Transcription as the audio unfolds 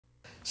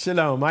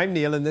Shalom, I'm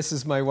Neil and this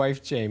is my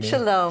wife Jamie.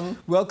 Shalom.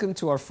 Welcome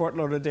to our Fort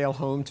Lauderdale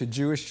home to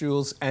Jewish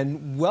Jewels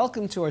and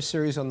welcome to our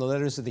series on the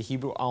letters of the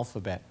Hebrew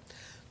alphabet.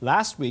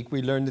 Last week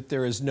we learned that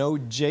there is no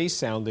J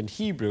sound in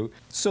Hebrew,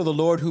 so the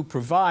Lord who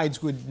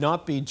provides would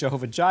not be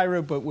Jehovah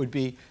Jireh but would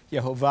be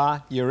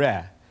Yehovah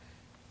Yireh.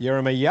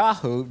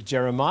 Yeremiah,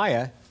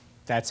 Jeremiah,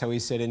 that's how he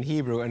said in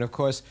Hebrew, and of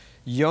course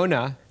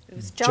Jonah,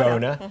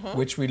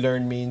 which we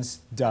learned means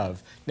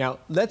dove. Now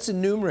let's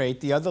enumerate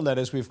the other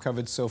letters we've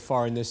covered so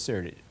far in this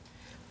series.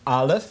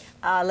 Aleph.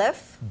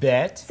 Aleph.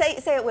 Bet. Say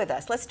it with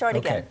us. Let's start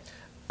again.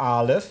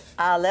 Aleph.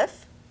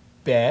 Aleph.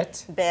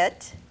 Bet.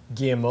 Bet.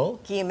 Gimel.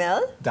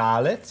 Gimel.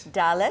 Dalet.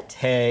 Dalet.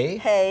 Hey.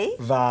 Hey.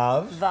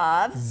 Vav.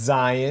 Vav.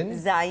 Zayin.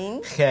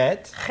 Zayin.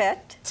 Chet.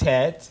 Chet.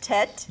 Tet.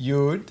 Tet.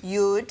 Yud.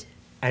 Yud.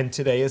 And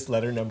today is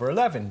letter number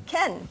 11.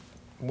 Ken.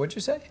 What'd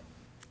you say?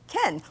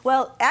 Ken.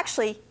 Well,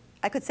 actually,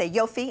 I could say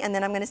Yofi, and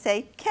then I'm going to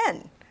say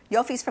Ken.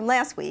 Yofi's from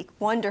last week,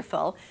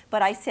 wonderful,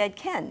 but I said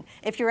Ken.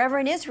 If you're ever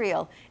in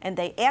Israel and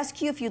they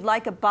ask you if you'd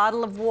like a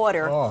bottle of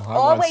water,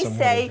 always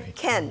say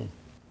Ken.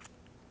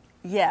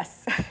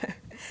 Yes.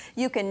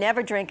 You can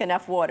never drink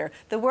enough water.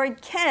 The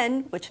word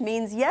Ken, which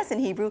means yes in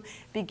Hebrew,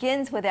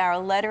 begins with our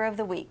letter of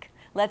the week.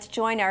 Let's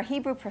join our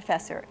Hebrew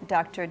professor,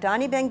 Dr.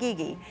 Ben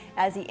Gigi,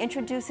 as he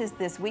introduces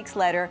this week's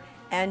letter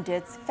and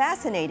its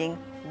fascinating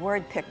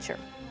word picture.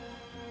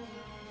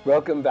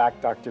 Welcome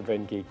back, Dr.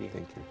 Ben Gigi.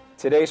 Thank you.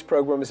 Today's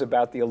program is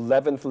about the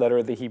 11th letter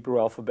of the Hebrew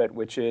alphabet,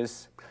 which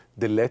is?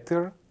 The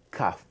letter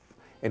Kaf.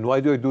 And why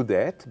do I do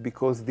that?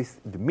 Because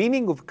the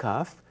meaning of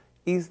Kaf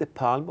is the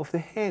palm of the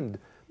hand.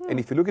 And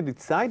if you look at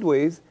it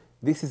sideways,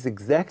 this is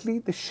exactly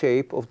the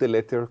shape of the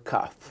letter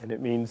Kaf. And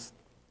it means?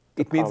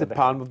 It means the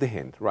palm of the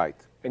hand, right.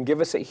 And give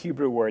us a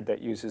Hebrew word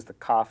that uses the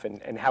Kaf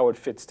and how it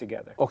fits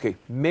together. Okay,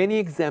 many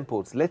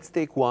examples. Let's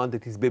take one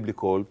that is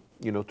biblical,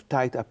 to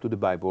tie it up to the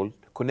Bible,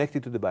 connect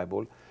it to the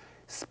Bible.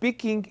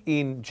 Speaking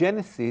in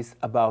Genesis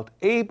about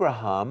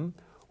Abraham,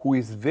 who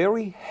is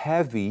very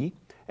heavy,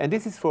 and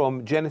this is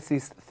from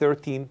Genesis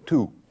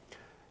 13:2.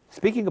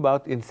 Speaking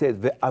about, it says,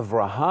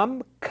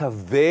 "Ve'Avraham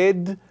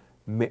kaved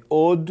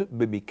me'od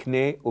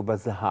b'mikneh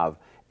u'b'zahav."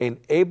 And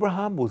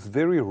Abraham was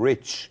very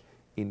rich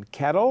in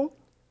cattle,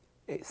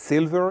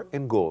 silver,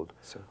 and gold.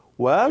 So,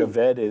 well,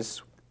 kaved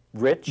is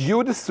rich? You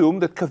would assume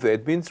that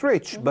kaved means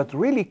rich, but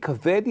really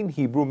kaved in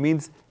Hebrew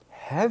means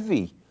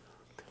heavy.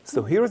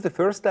 So here is the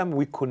first time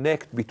we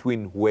connect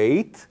between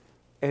weight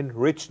and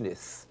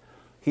richness.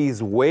 He's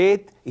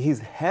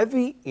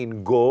heavy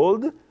in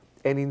gold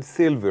and in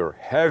silver,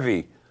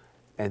 heavy.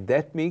 And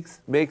that makes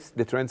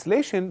the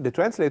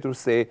translators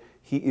say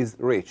he is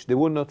rich. They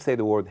would not say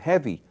the word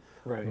heavy.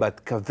 Right.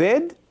 But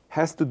kaved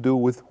has to do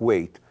with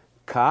weight.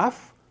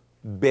 Kaf,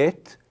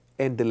 bet,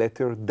 and the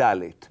letter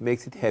dalet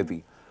makes it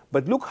heavy.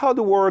 But look how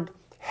the word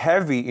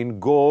heavy in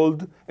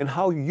gold and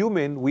how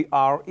human we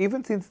are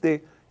even since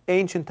the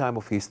ancient time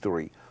of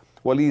history.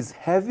 Well, he's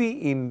heavy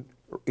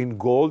in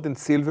gold and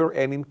silver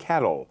and in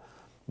cattle.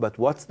 But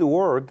what's the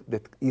word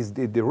that is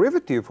the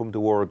derivative from the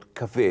word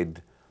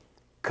kaved?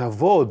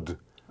 Kavod,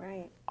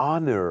 right.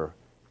 Honor,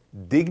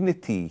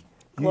 dignity,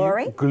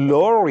 glory.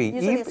 Glory.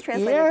 Usually it's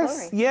translated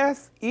glory.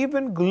 Yes,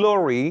 even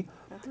glory.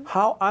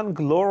 How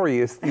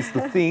unglorious is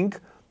to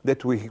think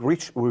that we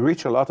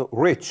reach a lot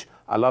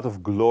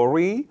of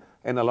glory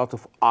and a lot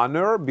of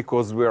honor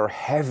because we are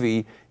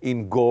heavy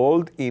in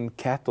gold, in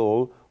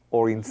cattle,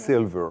 or in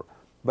silver.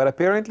 But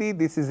apparently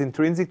this is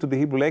intrinsic to the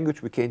Hebrew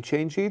language. We can't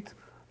change it.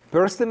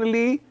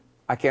 Personally,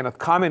 I cannot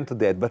comment on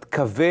that. But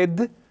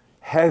kaved,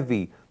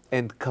 heavy,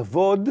 and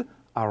kavod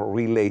are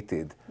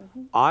related.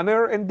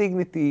 Honor and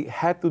dignity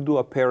had to do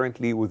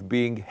apparently with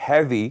being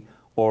heavy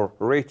or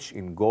rich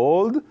in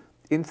gold,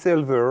 in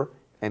silver,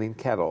 and in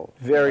cattle.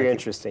 Very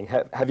interesting.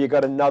 Have you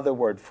got another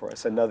word for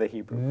us, another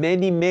Hebrew?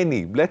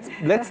 Many.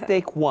 Let's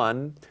take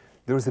one.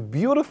 There's a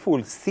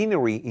beautiful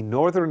scenery in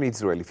northern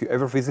Israel. If you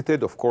ever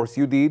visited, of course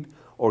you did,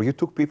 or you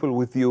took people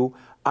with you.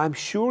 I'm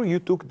sure you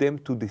took them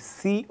to the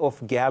Sea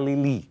of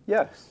Galilee.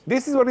 Yes.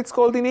 This is what it's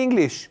called in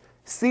English,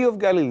 Sea of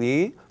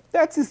Galilee.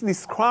 That is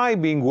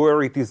describing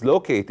where it is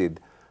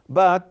located.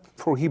 But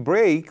for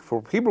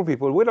Hebrew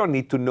people, we don't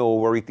need to know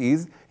where it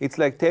is. It's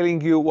like telling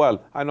you,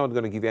 well, I'm not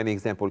going to give you any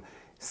example.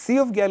 Sea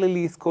of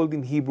Galilee is called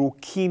in Hebrew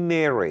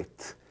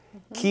Kinneret.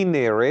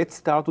 Kinneret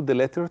starts with the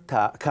letter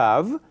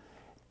Kav,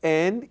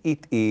 and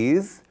it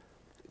is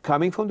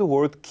coming from the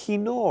word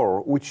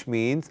kinor, which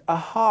means a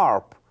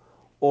harp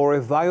or a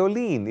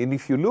violin. And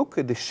if you look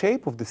at the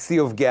shape of the Sea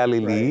of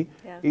Galilee,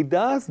 it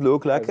does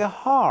look like a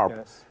harp.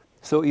 Yes.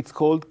 So it's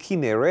called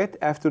Kinneret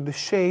after the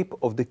shape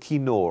of the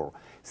kinor.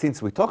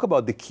 Since we talk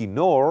about the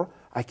kinor,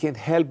 I can't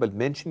help but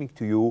mentioning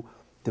to you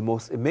the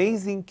most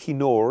amazing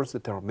kinors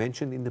that are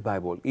mentioned in the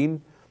Bible,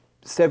 in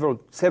several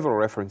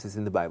references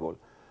in the Bible.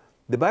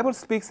 The Bible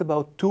speaks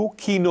about two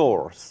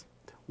kinors.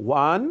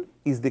 One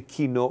is the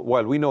kinor,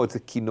 well, we know it's a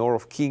kinor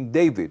of King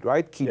David,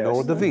 right?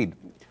 Kinor David.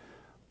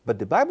 But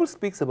the Bible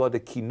speaks about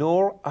the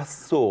kinor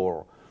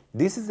Asor.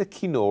 This is a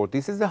kinor,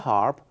 this is a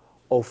harp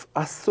of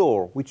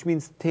Asor, which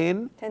means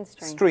 10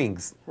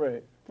 strings.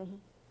 Right.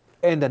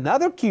 And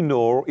another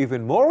kinnor,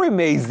 even more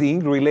amazing,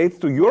 relates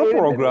to your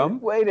program.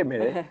 Wait a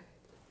minute.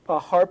 A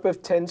harp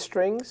of 10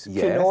 strings.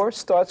 Yes. Kinnor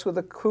starts with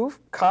a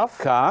kaf.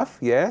 Kaf,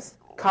 yes.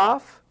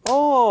 Kaf.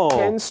 Oh.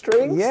 10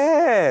 strings?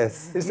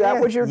 Yes. Is that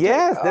what you're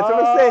Yes, that's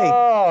what I'm saying.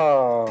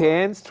 Oh.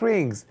 10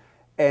 strings.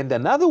 And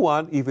another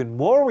one, even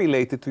more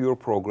related to your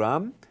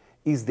program,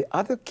 is the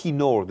other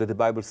kinnor that the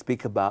Bible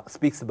speaks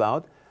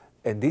about.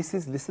 And this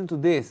is, listen to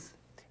this.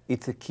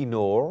 It's a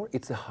kinnor,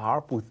 it's a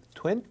harp with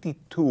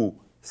 22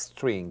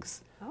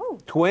 strings. Oh.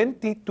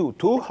 22.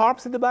 Two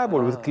harps in the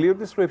Bible with clear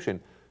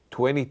description.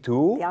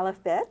 22. The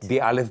Aleph Bet.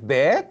 The Aleph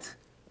Bet.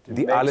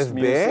 The makes Aleph Bet,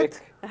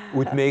 music.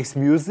 which makes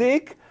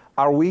music.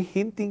 Are we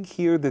hinting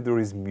here that there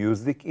is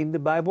music in the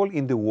Bible,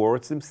 in the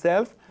words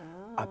themselves?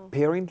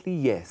 Apparently,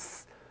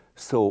 yes.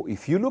 So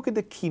if you look at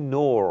the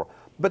kinnor,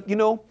 but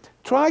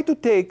try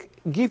to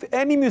give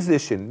any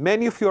musician,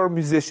 many of you are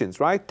musicians,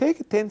 right? Take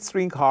a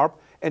 10-string harp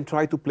and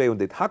try to play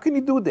on it. How can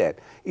you do that?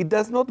 It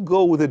does not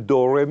go with a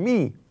do, re,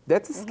 mi.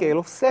 That's a scale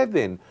of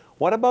 7.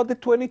 What about the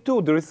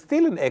 22? There is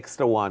still an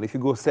extra one. If you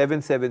go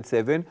 7, 7,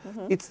 7,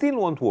 it still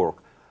won't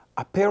work.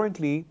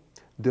 Apparently,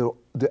 there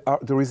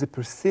is a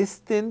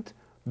persistent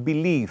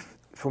belief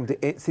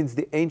since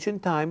the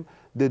ancient time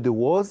that there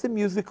was a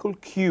musical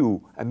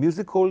cue, a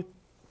musical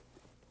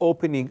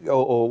opening,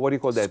 or what do you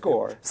call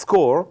that?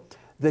 Score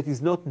that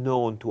is not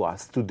known to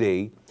us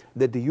today,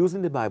 that they use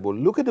in the Bible.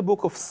 Look at the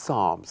book of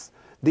Psalms.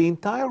 The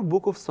entire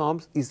book of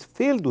Psalms is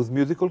filled with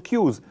musical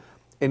cues.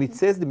 And it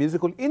says the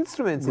musical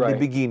instruments in the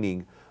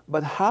beginning.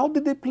 But how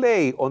did they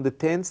play on the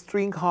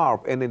 10-string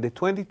harp and in the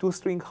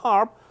 22-string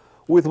harp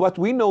with what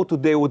we know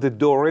today with the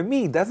do, re,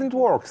 mi? It doesn't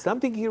work.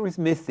 Something here is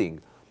missing.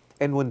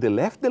 And when they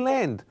left the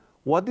land,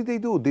 what did they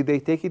do? Did they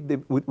take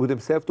it with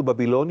themselves to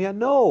Babylonia?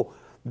 No.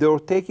 They were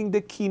taking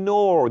the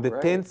kinnor, the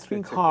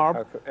 10-string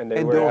harp, and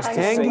they were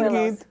hanging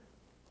it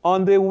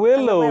on the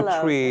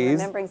willow trees.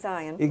 Remembering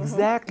Zion.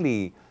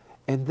 Exactly.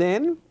 And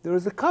then there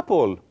was a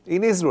couple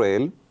in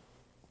Israel.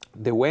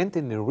 They went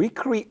and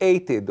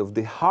recreated of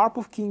the harp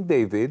of King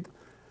David,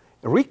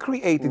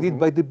 recreated it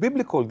by the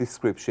biblical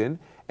description,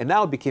 and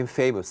now it became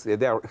famous.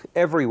 They are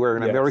everywhere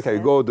in America. You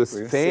go,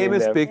 this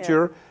famous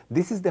picture.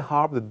 This is the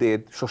harp that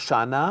did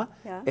Shoshana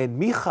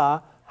and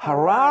Micha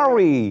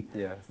Harari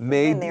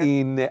made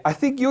in, I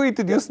think you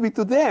introduced me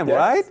to them,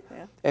 right?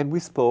 Yeah. And we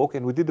spoke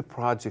and we did a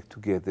project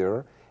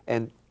together,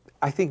 and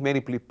I think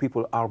many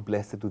people are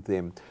blessed with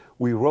them.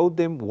 We wrote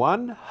them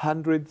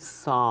 100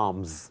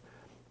 psalms,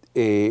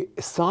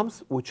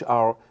 psalms which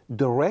are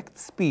direct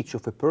speech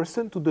of a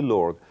person to the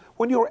Lord.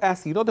 When you're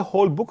asking, the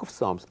whole book of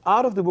Psalms,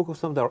 out of the book of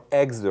Psalms there are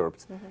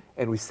excerpts,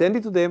 and we sent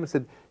it to them and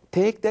said,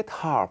 take that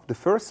harp, the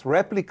first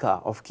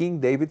replica of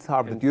King David's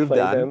harp that you've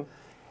done,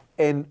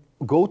 and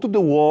go to the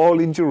wall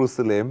in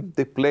Jerusalem,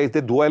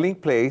 the dwelling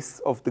place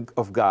of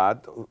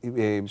God,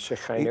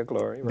 Shekinah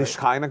glory, the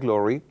Shekinah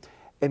glory,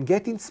 and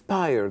get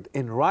inspired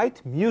and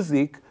write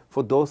music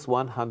for those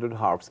 100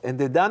 harps. And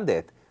they've done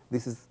that.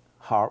 This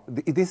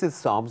is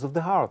Psalms of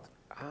the Heart.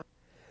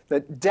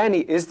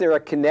 Danny, is there a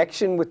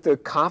connection with the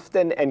Kaf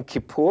then and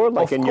Kippur,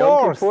 like in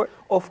Yom Kippur?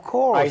 Of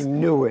course. I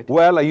knew it.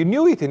 Well, you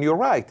knew it, and you're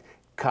right.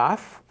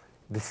 Kaf,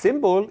 the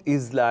symbol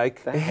is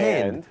like a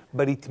hand,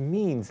 but it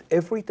means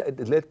every time,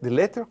 the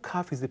letter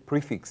Kaf is a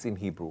prefix in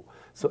Hebrew.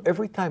 So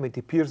every time it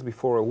appears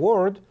before a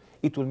word,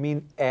 it will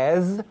mean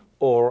as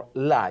or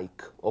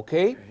like,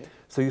 okay?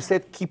 So you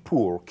said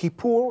Kippur.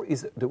 Kippur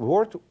is the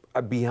word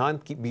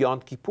beyond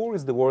Kippur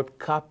is the word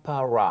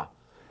kapara.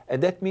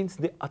 And that means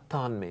the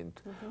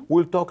atonement.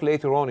 We'll talk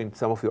later on in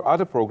some of your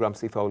other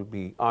programs, if I will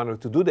be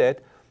honored to do that,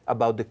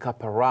 about the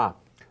kapara.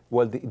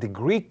 Well, the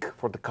Greek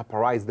for the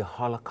kapara is the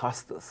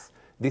holocaustos.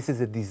 This is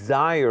the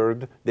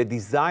desire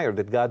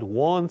that God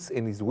wants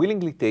and is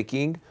willingly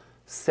taking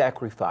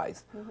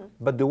sacrifice.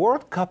 But the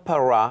word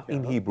kapara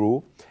in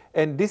Hebrew,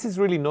 and this is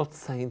really not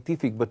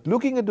scientific, but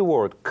looking at the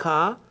word,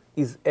 ka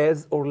is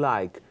as or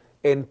like,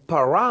 and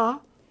para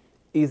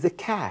is a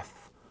calf.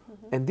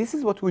 And this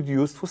is what we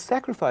use for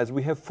sacrifice.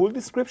 We have full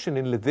description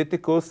in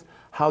Leviticus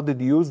how they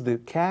use the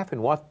calf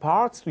and what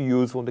parts to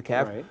use on the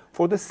calf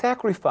for the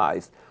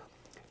sacrifice.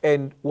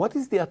 And what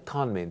is the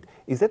atonement?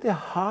 Is that a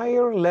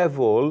higher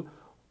level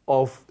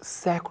of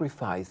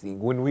sacrificing?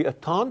 When we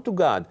atone to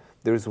God,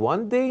 there is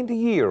one day in the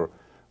year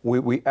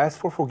we ask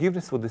for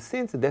forgiveness for the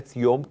sins, and that's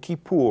Yom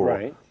Kippur.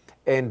 Right.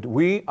 And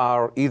we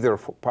are either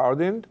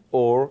pardoned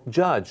or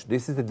judged.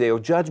 This is the day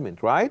of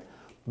judgment, right?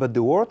 But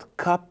the word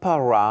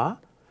kapara,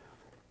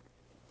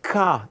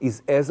 ka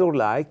is as or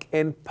like,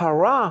 and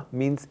para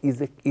means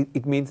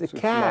it means a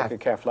calf. Like a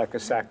calf, like a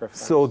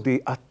sacrifice. So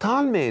the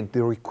atonement,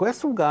 the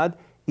request from God,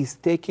 is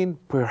taken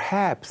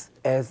perhaps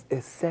as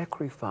a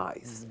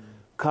sacrifice.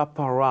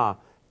 Kapara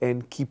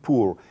and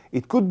Kippur.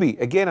 It could be,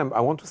 again, I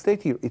want to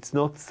state here, it's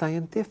not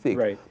scientific.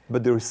 Right.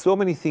 But there are so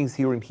many things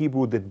here in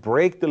Hebrew that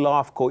break the law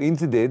of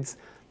coincidence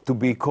to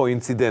be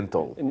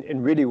coincidental.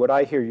 And really what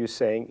I hear you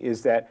saying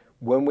is that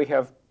when we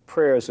have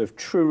prayers of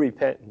true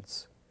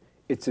repentance,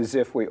 it's as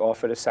if we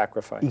offered a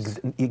sacrifice.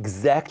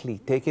 Exactly.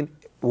 Taken,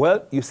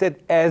 well, you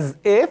said as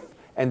if,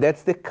 And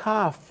that's the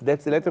kaf.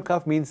 That's the letter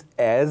kaf, means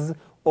as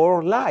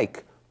or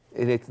like.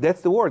 And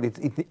that's the word.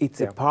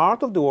 It's a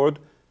part of the word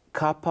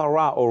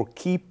kapara or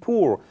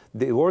kippur.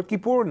 The word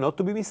kippur, not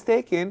to be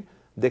mistaken,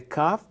 the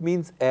kaf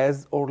means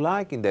as or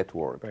like in that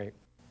word. Right.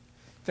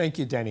 Thank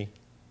you, Denny.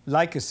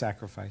 Like a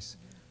sacrifice,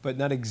 but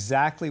not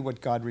exactly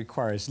what God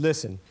requires.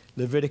 Listen,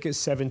 Leviticus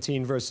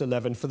 17, verse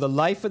 11, "For the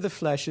life of the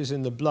flesh is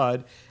in the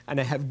blood, and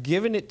I have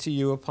given it to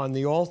you upon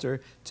the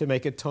altar to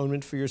make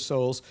atonement for your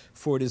souls,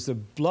 for it is the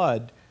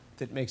blood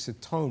that makes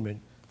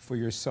atonement for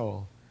your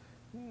soul."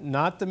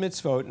 Not the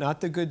mitzvot,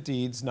 not the good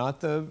deeds,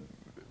 not the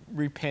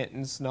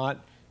repentance, not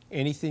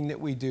anything that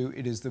we do.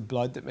 It is the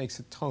blood that makes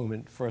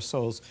atonement for our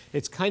souls.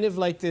 It's kind of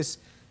like this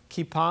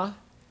kippah.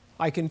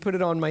 I can put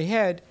it on my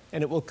head,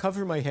 and it will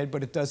cover my head,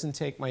 but it doesn't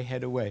take my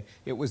head away.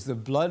 It was the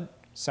blood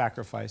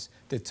sacrifice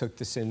that took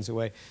the sins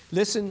away.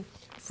 Listen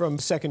from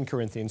 2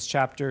 Corinthians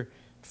chapter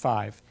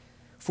 5.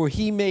 "For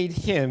he made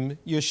him,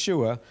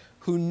 Yeshua,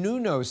 who knew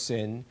no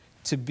sin,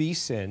 to be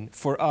sin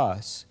for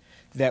us,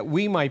 that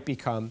we might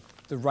become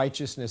the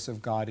righteousness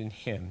of God in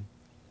him.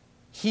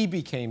 He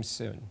became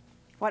sin."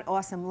 What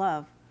awesome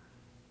love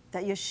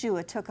that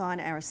Yeshua took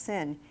on our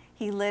sin.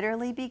 He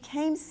literally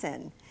became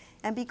sin.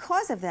 And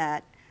because of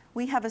that,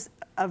 we have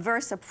a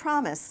verse, a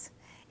promise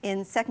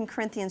in 2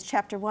 Corinthians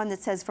chapter 1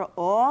 that says, "For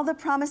all the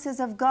promises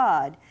of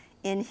God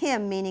in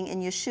him," meaning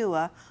in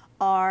Yeshua,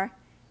 "are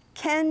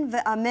ken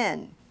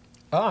v'amen."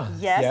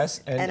 Yes,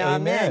 and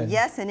amen.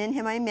 Yes, and in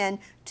him amen,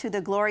 to the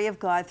glory of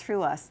God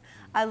through us.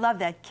 I love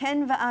that.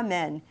 Ken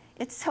v'amen.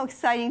 It's so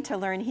exciting to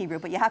learn Hebrew,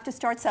 but you have to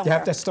start somewhere. You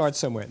have to start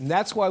somewhere. And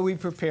that's why we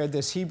prepared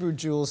this Hebrew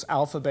Jewels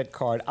alphabet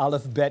card,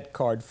 Aleph Bet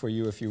card for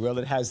you, if you will.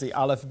 It has the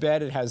Aleph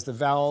Bet, it has the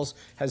vowels,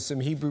 has some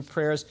Hebrew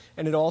prayers,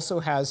 and it also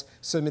has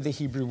some of the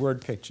Hebrew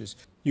word pictures.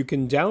 You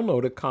can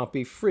download a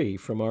copy free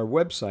from our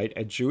website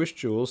at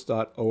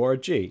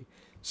jewishjewels.org.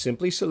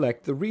 Simply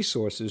select the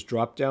Resources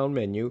drop-down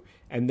menu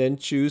and then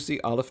choose the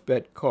Aleph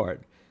Bet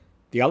card.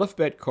 The Aleph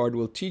Bet card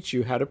will teach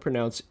you how to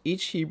pronounce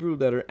each Hebrew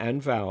letter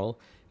and vowel,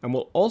 and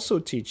will also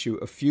teach you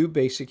a few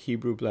basic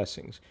Hebrew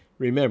blessings.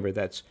 Remember,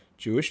 that's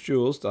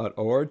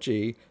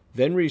jewishjewels.org,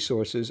 then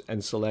Resources,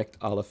 and select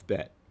Aleph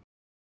Bet.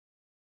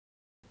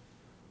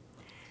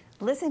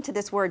 Listen to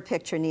this word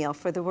picture, Neil,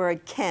 for the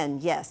word ken,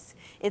 yes.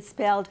 It's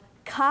spelled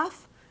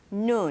kaf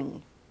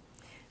nun.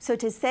 So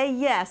to say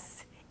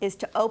yes is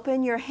to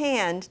open your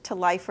hand to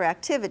life or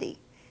activity.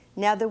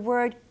 Now the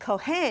word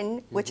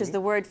kohen, which is the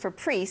word for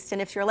priest,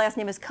 and if your last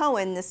name is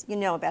Cohen, this, you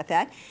know about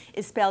that,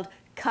 is spelled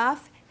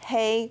kaf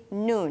Hey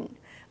nun.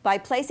 By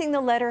placing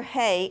the letter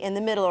Hey in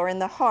the middle or in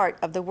the heart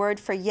of the word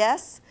for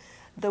yes,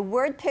 the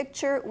word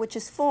picture which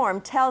is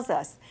formed tells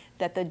us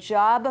that the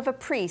job of a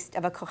priest,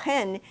 of a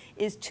kohen,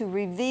 is to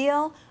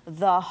reveal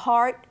the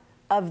heart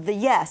of the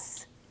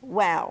yes.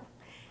 Wow.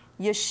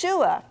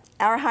 Yeshua,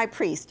 our high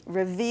priest,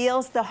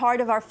 reveals the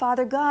heart of our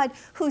Father God,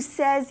 who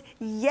says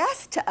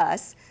yes to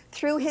us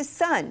through his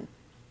Son.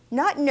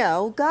 Not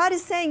no. God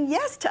is saying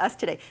yes to us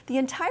today. The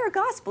entire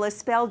gospel is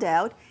spelled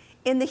out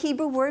in the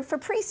Hebrew word for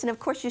priest. And of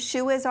course,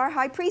 Yeshua is our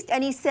high priest,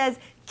 and he says,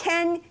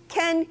 ken.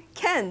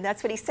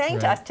 That's what he's saying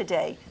to us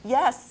today.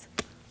 Yes.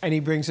 And he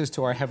brings us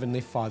to our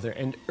Heavenly Father.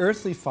 And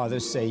earthly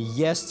fathers say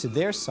yes to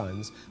their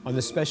sons on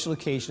the special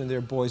occasion of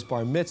their boy's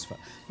bar mitzvah.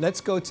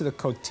 Let's go to the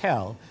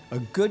kotel, a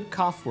good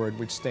kaf word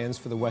which stands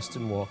for the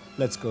Western Wall.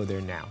 Let's go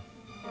there now.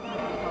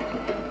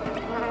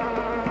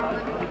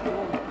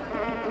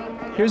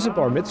 Here's a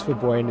bar mitzvah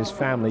boy and his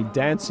family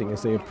dancing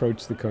as they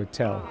approach the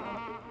kotel.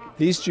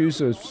 These Jews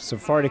of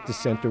Sephardic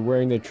descent are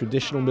wearing their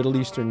traditional Middle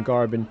Eastern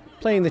garb and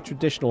playing the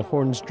traditional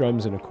horns,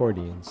 drums, and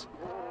accordions.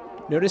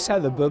 Notice how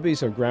the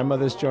boobies or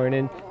grandmothers join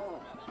in?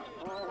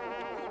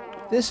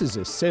 This is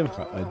a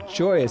simcha, a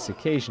joyous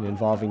occasion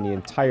involving the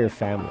entire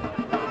family.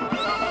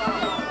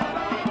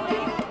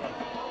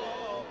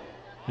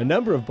 A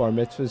number of bar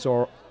mitzvahs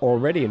are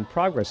already in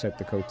progress at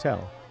the kotel.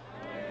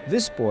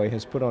 This boy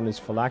has put on his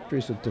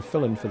phylacteries with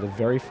tefillin for the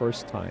very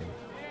first time.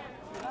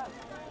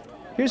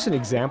 Here's an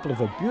example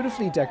of a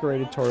beautifully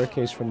decorated Torah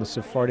case from the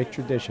Sephardic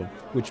tradition,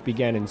 which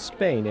began in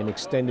Spain and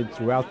extended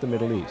throughout the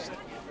Middle East.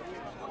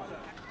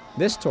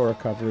 This Torah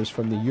cover is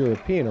from the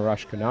European or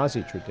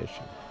Ashkenazi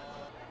tradition.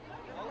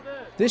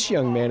 This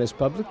young man is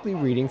publicly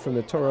reading from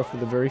the Torah for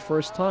the very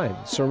first time,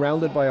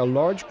 surrounded by a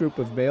large group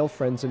of male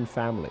friends and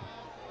family.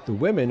 The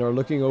women are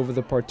looking over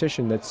the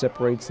partition that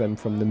separates them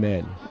from the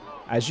men.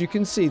 As you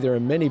can see, there are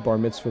many bar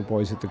mitzvah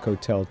boys at the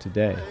kotel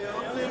today.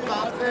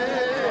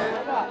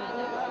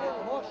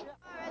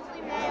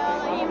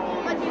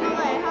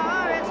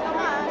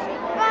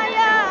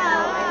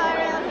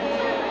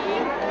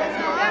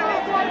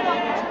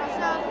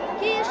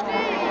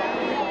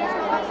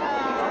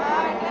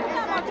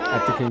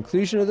 At the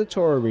conclusion of the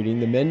Torah reading,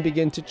 the men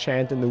begin to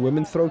chant and the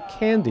women throw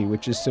candy,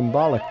 which is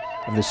symbolic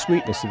of the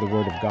sweetness of the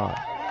Word of God.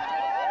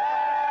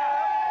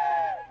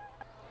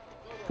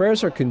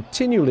 Prayers are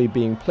continually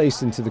being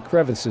placed into the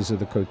crevices of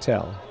the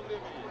kotel.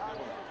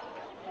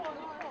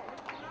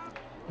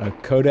 A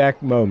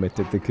Kodak moment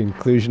at the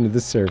conclusion of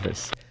the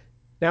service.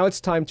 Now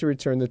it's time to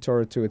return the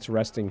Torah to its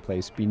resting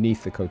place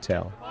beneath the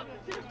kotel.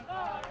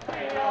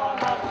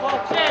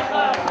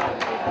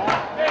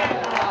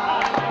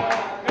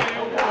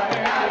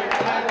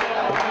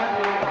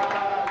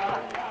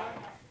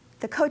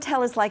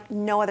 Kotel is like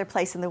no other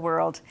place in the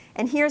world.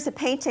 And here's a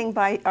painting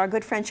by our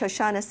good friend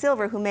Shoshana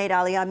Silver, who made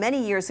Aliyah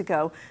many years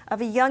ago,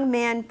 of a young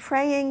man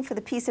praying for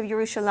the peace of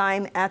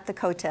Yerushalayim at the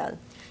Kotel.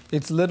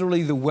 It's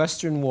literally the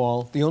western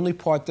wall, the only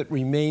part that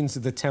remains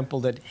of the temple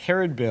that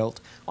Herod built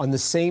on the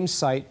same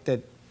site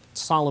that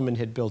Solomon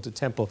had built a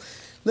temple.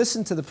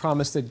 Listen to the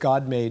promise that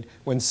God made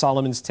when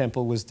Solomon's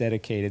temple was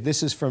dedicated.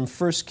 This is from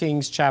 1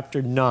 Kings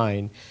chapter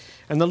 9.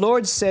 And the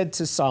Lord said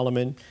to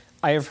Solomon,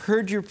 I have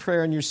heard your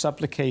prayer and your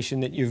supplication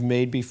that you've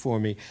made before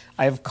me.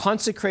 I have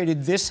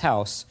consecrated this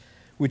house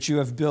which you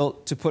have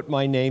built to put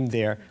my name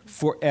there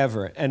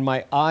forever, and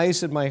my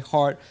eyes and my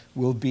heart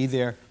will be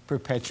there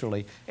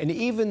perpetually. And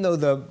even though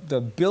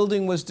the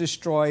building was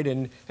destroyed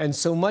and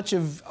so much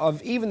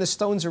of even the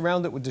stones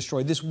around it were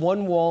destroyed, this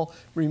one wall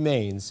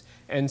remains.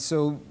 And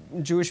so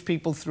Jewish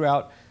people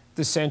throughout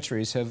the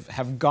centuries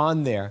have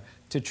gone there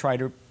to try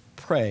to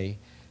pray.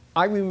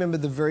 I remember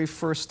the very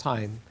first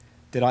time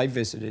that I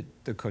visited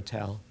the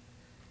Kotel.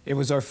 It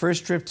was our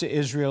first trip to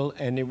Israel,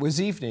 and it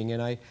was evening,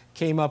 and I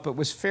came up. It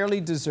was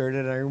fairly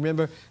deserted, and I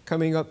remember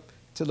coming up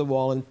to the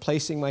wall and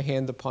placing my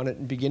hand upon it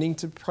and beginning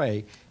to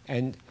pray.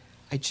 And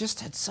I just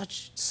had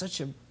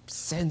such a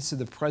sense of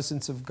the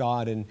presence of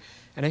God, and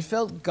I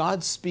felt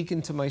God speak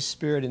into my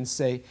spirit and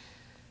say,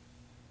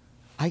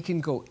 I can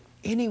go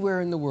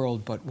anywhere in the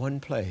world but one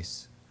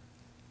place.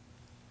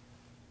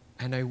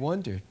 And I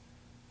wondered.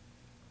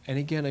 And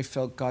again, I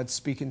felt God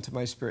speak into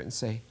my spirit and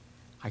say,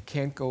 I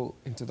can't go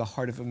into the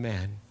heart of a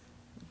man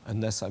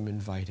unless I'm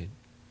invited.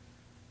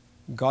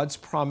 God's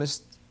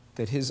promised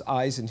that his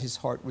eyes and his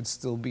heart would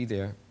still be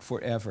there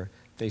forever.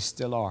 They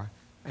still are.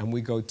 And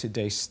we go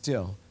today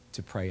still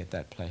to pray at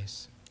that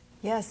place.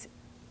 Yes.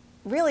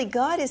 Really,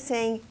 God is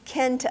saying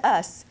Ken to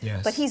us,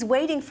 Yes. but he's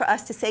waiting for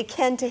us to say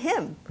Ken to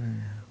him.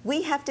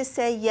 We have to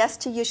say yes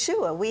to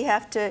Yeshua. We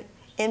have to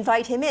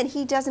invite him in.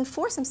 He doesn't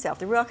force himself.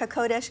 The Ruach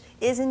HaKodesh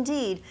is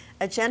indeed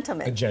a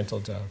gentleman. A gentle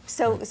dove.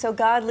 So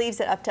God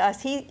leaves it up to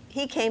us.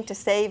 He came to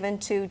save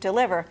and to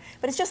deliver.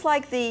 But it's just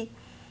like the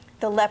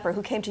leper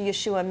who came to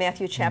Yeshua in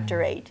Matthew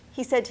chapter 8.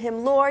 He said to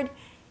him, Lord,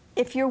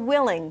 if you're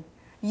willing,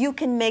 you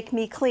can make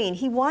me clean.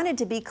 He wanted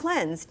to be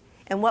cleansed.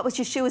 And what was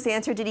Yeshua's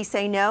answer? Did he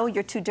say, no,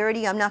 you're too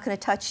dirty, I'm not going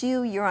to touch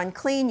you, you're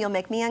unclean, you'll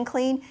make me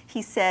unclean?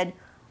 He said,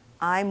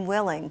 I'm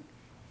willing.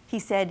 He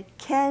said,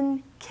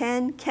 Ken,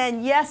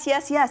 yes,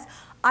 yes, yes.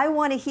 I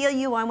want to heal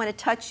you, I want to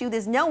touch you.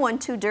 There's no one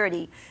too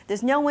dirty.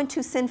 There's no one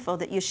too sinful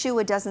that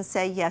Yeshua doesn't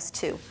say yes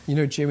to. You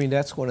know, Jimmy,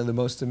 that's one of the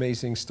most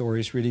amazing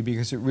stories, really,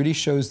 because it really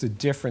shows the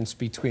difference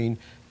between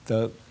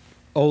the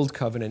Old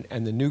Covenant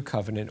and the New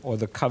Covenant, or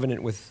the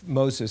covenant with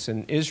Moses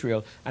and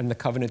Israel, and the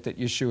covenant that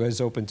Yeshua has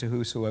opened to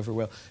whosoever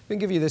will. Let me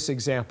give you this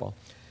example.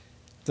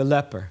 The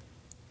leper.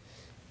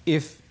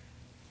 If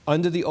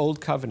under the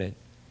Old Covenant,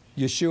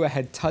 Yeshua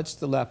had touched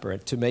the leper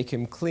to make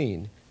him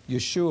clean,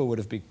 Yeshua would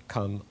have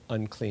become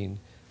unclean.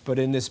 But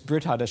in this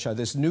Brit Hadashah,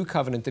 this new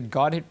covenant that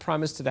God had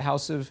promised to the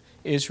house of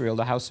Israel,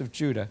 the house of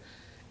Judah,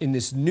 in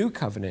this new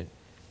covenant,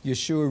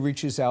 Yeshua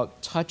reaches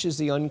out, touches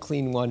the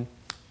unclean one,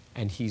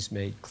 and he's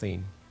made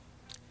clean.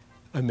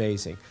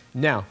 Amazing.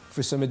 Now,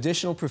 for some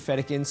additional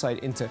prophetic insight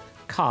into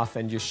Kaf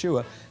and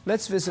Yeshua,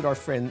 let's visit our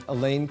friend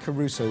Elaine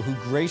Caruso, who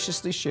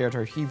graciously shared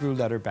her Hebrew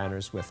letter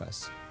banners with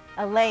us.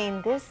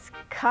 Elaine, this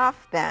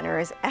Kaf banner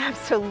is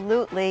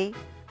absolutely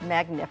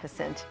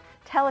magnificent.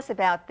 Tell us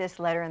about this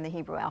letter in the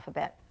Hebrew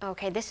alphabet.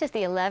 Okay, this is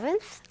the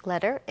 11th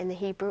letter in the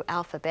Hebrew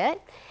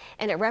alphabet,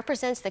 and it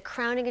represents the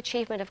crowning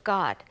achievement of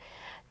God.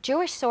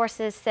 Jewish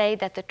sources say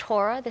that the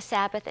Torah, the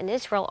Sabbath, and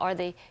Israel are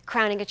the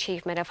crowning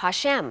achievement of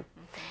Hashem.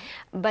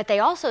 But they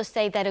also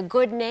say that a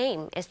good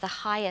name is the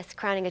highest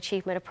crowning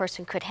achievement a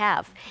person could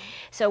have.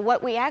 So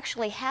what we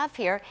actually have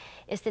here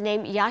is the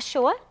name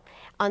Yahshua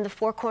on the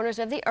four corners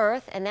of the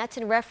earth, and that's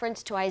in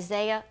reference to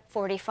Isaiah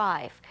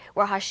 45,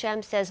 where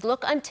Hashem says,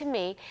 look unto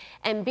me,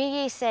 and be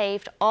ye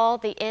saved, all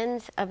the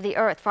ends of the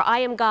earth. For I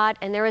am God,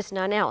 and there is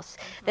none else.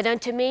 That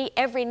unto me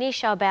every knee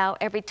shall bow,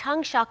 every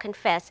tongue shall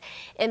confess,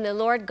 in the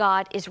Lord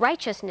God is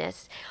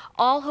righteousness.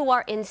 All who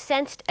are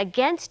incensed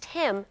against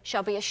him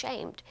shall be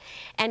ashamed.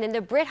 And in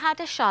the Brit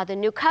Hadashah, the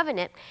New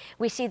Covenant,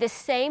 we see the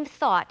same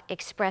thought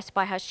expressed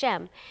by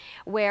Hashem,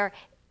 where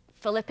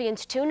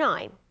Philippians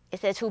 2:9, it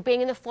says, who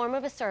being in the form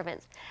of a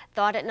servant,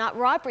 thought it not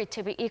robbery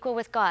to be equal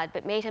with God,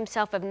 but made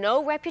himself of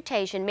no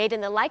reputation, made in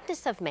the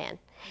likeness of man.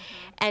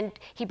 And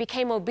he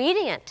became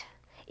obedient,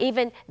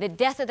 even the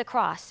death of the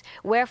cross.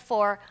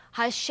 Wherefore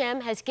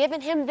Hashem has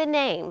given him the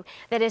name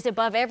that is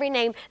above every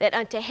name, that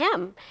unto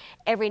him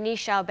every knee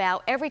shall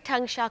bow, every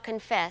tongue shall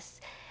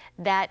confess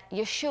that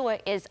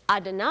Yeshua is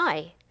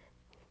Adonai,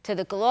 to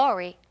the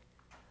glory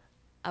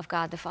of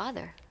God the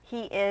Father.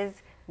 He is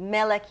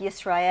Melech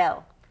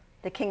Yisrael,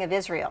 the King of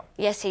Israel.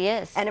 Yes, he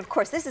is. And of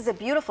course, this is a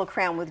beautiful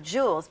crown with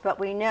jewels, but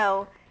we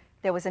know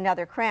there was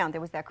another crown.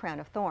 There was that crown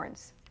of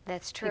thorns.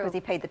 That's true. Because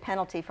he paid the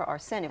penalty for our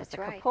sin. It was the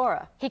right.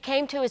 Kapora. He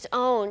came to his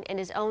own, and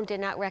his own did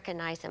not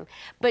recognize him.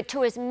 But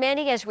to as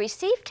many as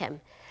received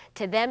him,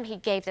 to them he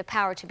gave the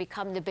power to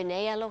become the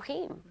B'nai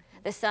Elohim,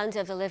 the sons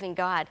of the living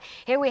God.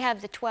 Here we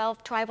have the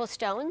 12 tribal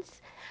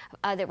stones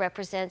that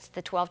represents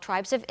the 12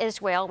 tribes of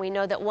Israel. We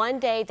know that one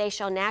day they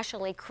shall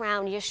nationally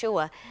crown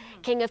Yeshua,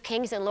 King of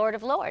Kings and Lord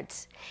of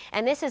Lords.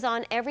 And this is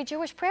on every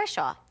Jewish prayer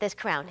shawl, this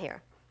crown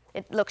here.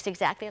 It looks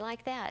exactly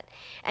like that.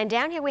 And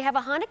down here we have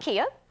a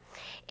Hanukkah,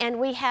 and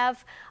we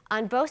have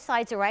on both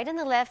sides, the right and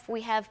the left,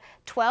 we have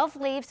 12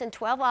 leaves and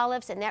 12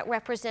 olives, and that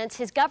represents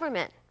his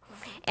government.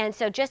 And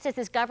so just as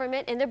his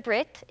government in the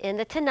Brit, in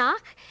the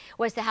Tanakh,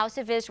 was the house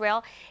of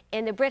Israel,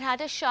 in the Brit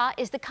Hadashah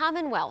is the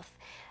Commonwealth,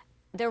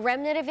 the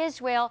remnant of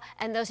Israel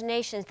and those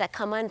nations that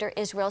come under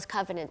Israel's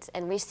covenants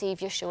and receive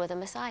Yeshua the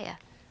Messiah.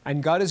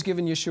 And God has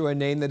given Yeshua a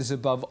name that is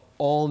above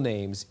all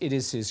names. It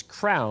is his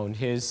crown,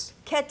 his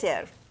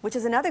Keter, which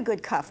is another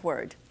good kaf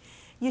word.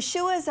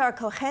 Yeshua is our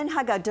Kohen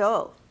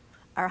Hagadol,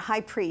 our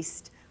high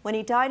priest. When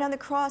he died on the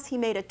cross, he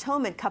made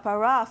atonement,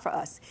 kapara, for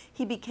us.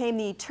 He became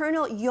the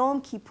eternal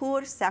Yom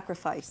Kippur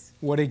sacrifice.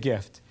 What a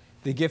gift.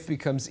 The gift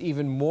becomes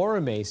even more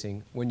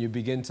amazing when you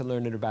begin to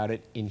learn about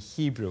it in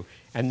Hebrew.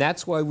 And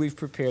that's why we've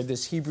prepared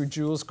this Hebrew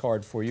Jewels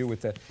card for you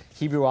with the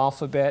Hebrew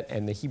alphabet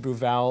and the Hebrew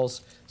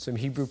vowels, some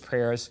Hebrew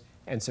prayers,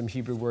 and some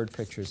Hebrew word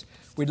pictures.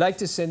 We'd like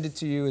to send it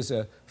to you as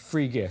a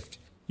free gift.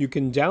 You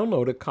can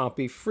download a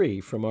copy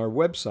free from our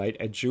website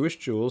at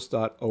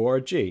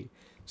jewishjewels.org.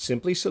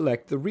 Simply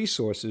select the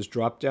Resources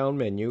drop-down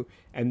menu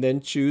and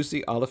then choose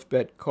the Aleph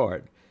Bet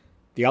card.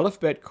 The Aleph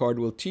Bet card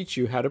will teach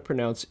you how to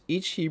pronounce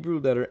each Hebrew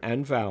letter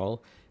and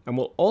vowel, and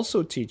will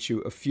also teach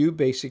you a few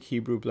basic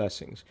Hebrew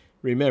blessings.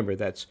 Remember,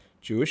 that's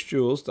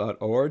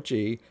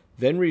jewishjewels.org,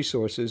 then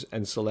Resources,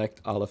 and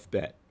select Aleph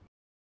Bet.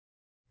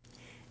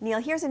 Neil,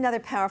 here's another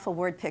powerful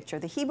word picture.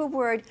 The Hebrew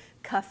word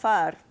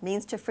kafar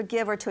means to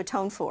forgive or to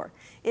atone for.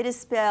 It is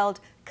spelled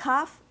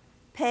kaf,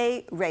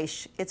 Pei,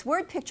 Resh. Its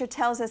word picture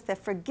tells us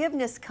that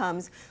forgiveness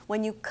comes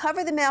when you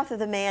cover the mouth of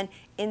the man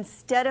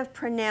instead of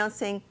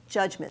pronouncing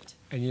judgment.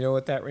 And you know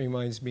what that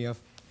reminds me of?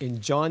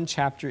 In John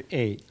chapter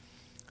 8,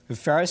 the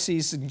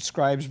Pharisees and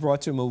scribes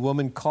brought to him a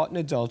woman caught in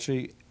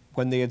adultery.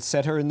 When they had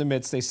set her in the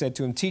midst, they said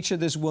to him, "Teacher,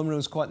 this woman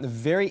was caught in the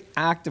very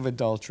act of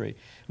adultery.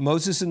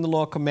 Moses in the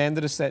law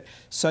commanded us that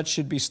such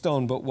should be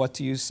stoned, but what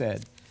do you say?"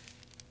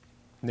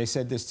 And they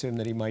said this to him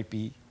that he might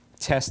be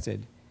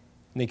tested.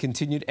 And they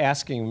continued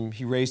asking him.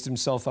 He raised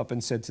himself up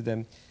and said to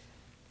them,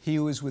 "He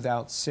who is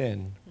without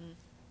sin,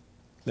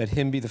 let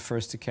him be the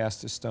first to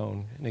cast a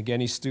stone." And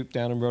again he stooped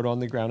down and wrote on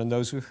the ground, and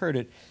those who heard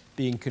it,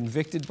 being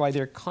convicted by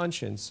their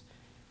conscience,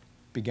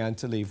 began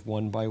to leave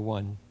one by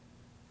one.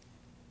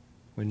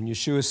 When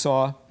Yeshua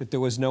saw that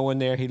there was no one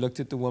there, he looked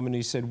at the woman and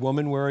he said,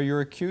 "Woman, where are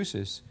your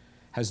accusers?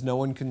 Has no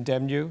one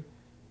condemned you?"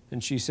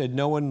 And she said,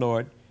 "No one,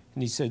 Lord."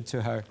 And he said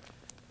to her,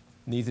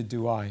 "Neither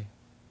do I.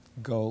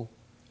 Go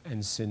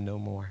and sin no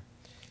more."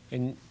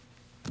 And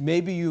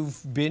maybe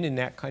you've been in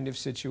that kind of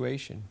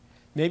situation.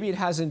 Maybe it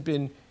hasn't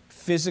been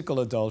physical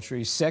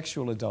adultery,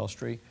 sexual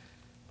adultery,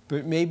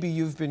 but maybe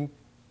you've been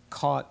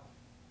caught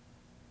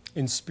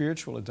in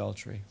spiritual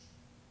adultery.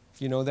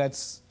 You know,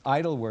 that's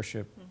idol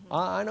worship.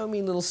 I don't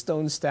mean little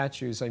stone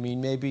statues. I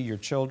mean maybe your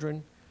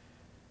children,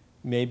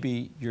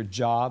 maybe your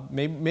job.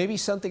 Maybe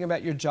something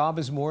about your job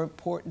is more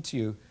important to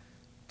you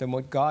than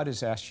what God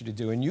has asked you to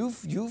do. And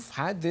you've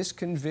had this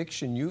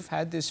conviction. You've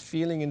had this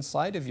feeling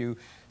inside of you,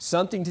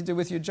 something to do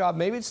with your job.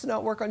 Maybe it's to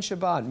not work on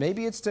Shabbat.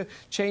 Maybe it's to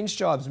change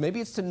jobs. Maybe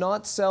it's to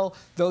not sell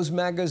those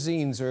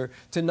magazines or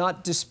to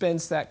not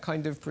dispense that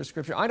kind of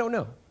prescription. I don't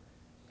know.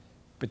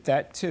 But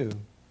that too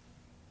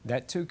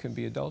can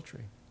be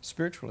adultery.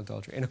 Spiritual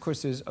adultery. And of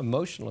course there's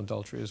emotional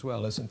adultery as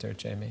well, isn't there,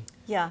 Jamie?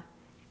 Yeah.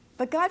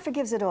 But God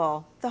forgives it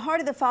all. The heart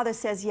of the Father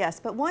says yes.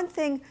 But one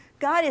thing,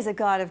 God is a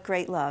God of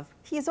great love.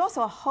 He is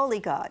also a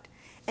holy God,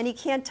 and he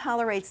can't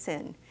tolerate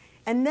sin.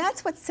 And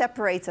that's what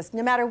separates us,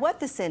 no matter what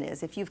the sin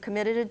is. If you've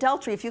committed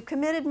adultery, if you've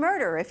committed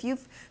murder, if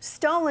you've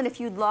stolen, if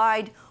you've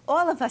lied,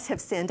 all of us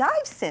have sinned.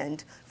 I've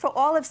sinned. For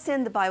all have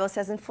sinned, the Bible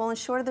says, and fallen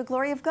short of the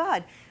glory of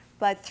God.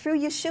 But through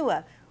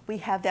Yeshua, we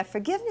have that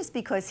forgiveness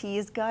because he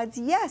is God's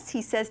yes.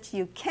 He says to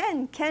you,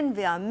 ken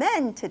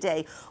ve'amen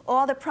today,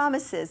 all the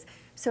promises.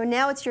 So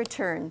now it's your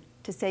turn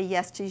to say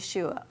yes to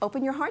Yeshua.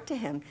 Open your heart to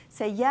him.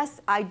 Say,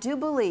 yes, I do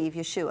believe,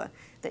 Yeshua,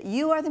 that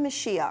you are the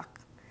Mashiach,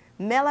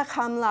 Melech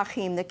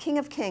HaMelachim, the King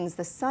of Kings,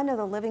 the Son of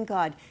the living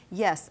God.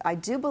 Yes, I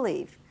do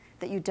believe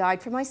that you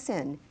died for my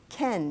sin.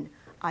 Ken,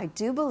 I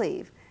do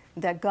believe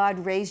that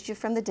God raised you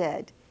from the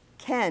dead.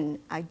 Ken,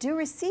 I do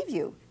receive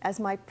you as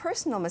my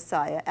personal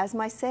Messiah, as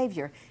my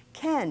Savior.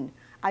 Ken,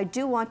 I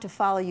do want to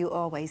follow you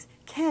always.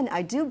 Ken,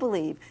 I do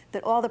believe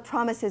that all the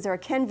promises are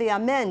ken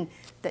ve'amen,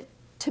 that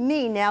to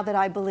me now that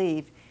I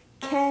believe.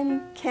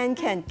 Ken,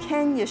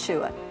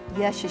 Yeshua.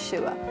 Yes,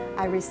 Yeshua.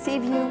 I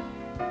receive you.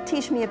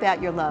 Teach me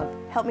about your love.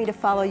 Help me to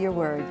follow your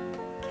word.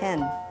 Ken.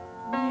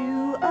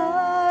 You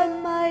are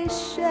my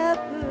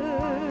shepherd,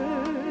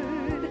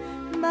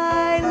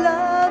 my love.